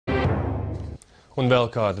Un vēl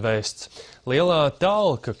kāda vēsts. Lielā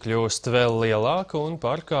Talka kļūst vēl lielāka un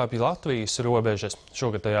pārkāpj Latvijas robežas.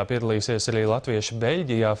 Šogad tajā piedalīsies arī latvieši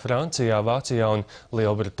Beļģijā, Francijā, Vācijā un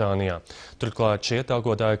Lielbritānijā. Turklāt šie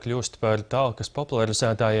talkotāji kļūst par talkas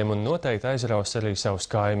popularizētājiem un noteikti aizraus arī savus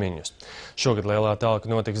kaimiņus. Šogad Lielā Talka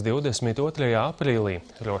notiks 22. aprīlī.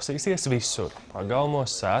 Rosīsies visur –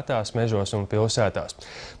 pagalmos, sētās, mežos un pilsētās.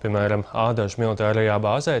 Piemēram, Ādažu militārajā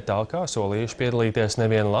bāzē talkā solījuši piedalīties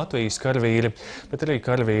nevien Latvijas karavīri, bet arī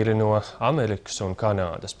karavīri no Amerikas un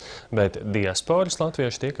Kanādas. Bet diasporas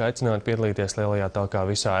latvieši tiek aicināti piedalīties Lielajā Talkā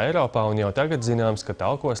visā Eiropā, un jau tagad zināms, ka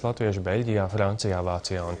talkos latvieši Beļģijā, Francijā,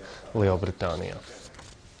 Vācijā un Lielbritānijā.